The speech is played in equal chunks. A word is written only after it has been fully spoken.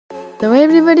Hello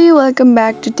everybody, welcome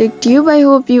back to TechTube. I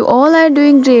hope you all are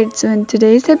doing great. So in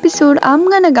today's episode, I'm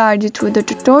gonna guide you through the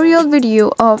tutorial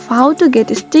video of how to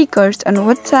get stickers on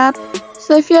WhatsApp.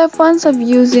 So if you have fun of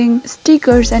using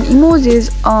stickers and emojis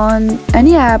on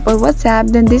any app or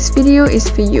WhatsApp, then this video is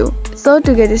for you. So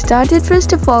to get started,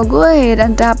 first of all, go ahead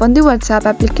and tap on the WhatsApp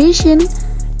application.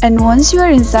 And once you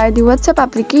are inside the WhatsApp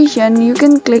application, you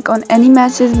can click on any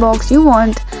message box you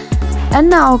want. And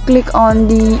now click on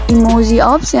the emoji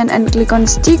option and click on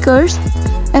stickers,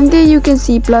 and there you can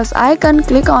see plus icon.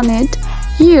 Click on it.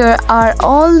 Here are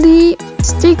all the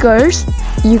stickers.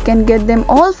 You can get them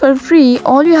all for free.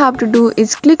 All you have to do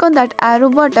is click on that arrow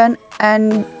button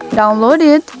and download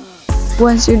it.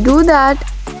 Once you do that,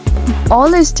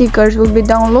 all the stickers will be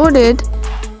downloaded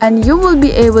and you will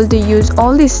be able to use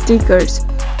all these stickers.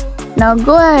 Now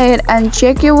go ahead and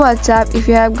check your WhatsApp if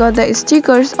you have got the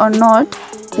stickers or not.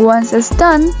 Once it's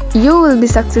done, you will be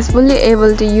successfully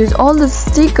able to use all the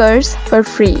stickers for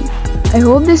free. I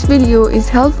hope this video is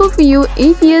helpful for you.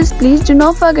 If yes, please do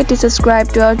not forget to subscribe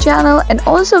to our channel and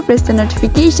also press the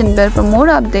notification bell for more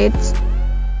updates.